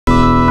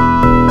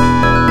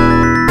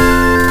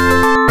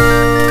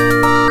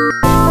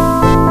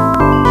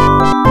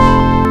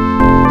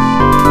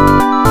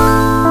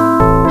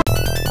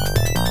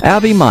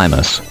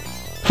Avimimus,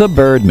 the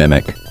bird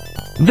mimic.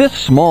 This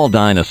small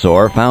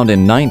dinosaur, found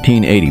in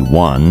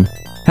 1981,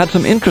 had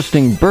some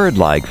interesting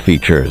bird-like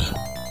features.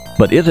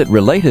 But is it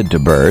related to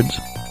birds?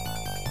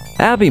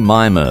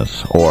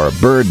 Avimimus, or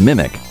bird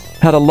mimic,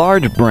 had a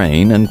large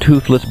brain and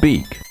toothless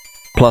beak,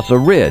 plus a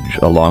ridge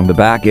along the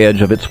back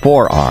edge of its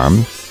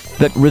forearm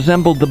that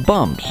resembled the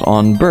bumps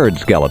on bird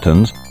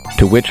skeletons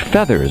to which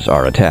feathers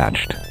are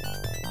attached.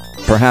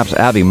 Perhaps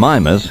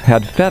Avimimus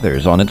had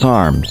feathers on its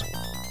arms.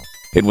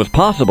 It was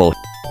possible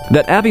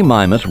that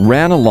Avimimus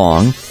ran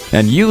along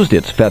and used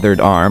its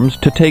feathered arms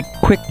to take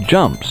quick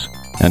jumps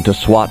and to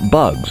swat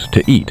bugs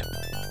to eat.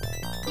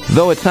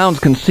 Though it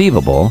sounds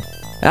conceivable,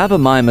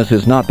 Avimimus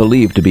is not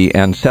believed to be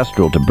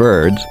ancestral to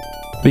birds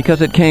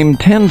because it came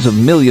tens of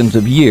millions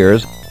of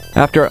years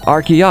after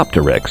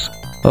Archaeopteryx,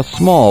 a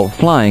small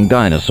flying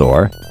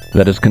dinosaur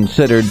that is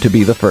considered to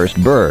be the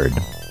first bird.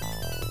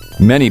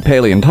 Many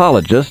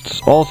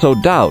paleontologists also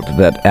doubt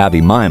that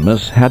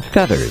Avimimus had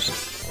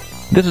feathers.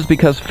 This is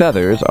because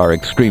feathers are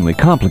extremely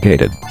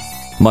complicated,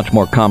 much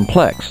more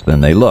complex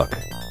than they look,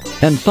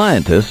 and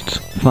scientists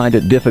find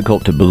it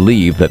difficult to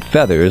believe that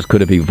feathers could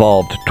have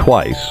evolved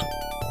twice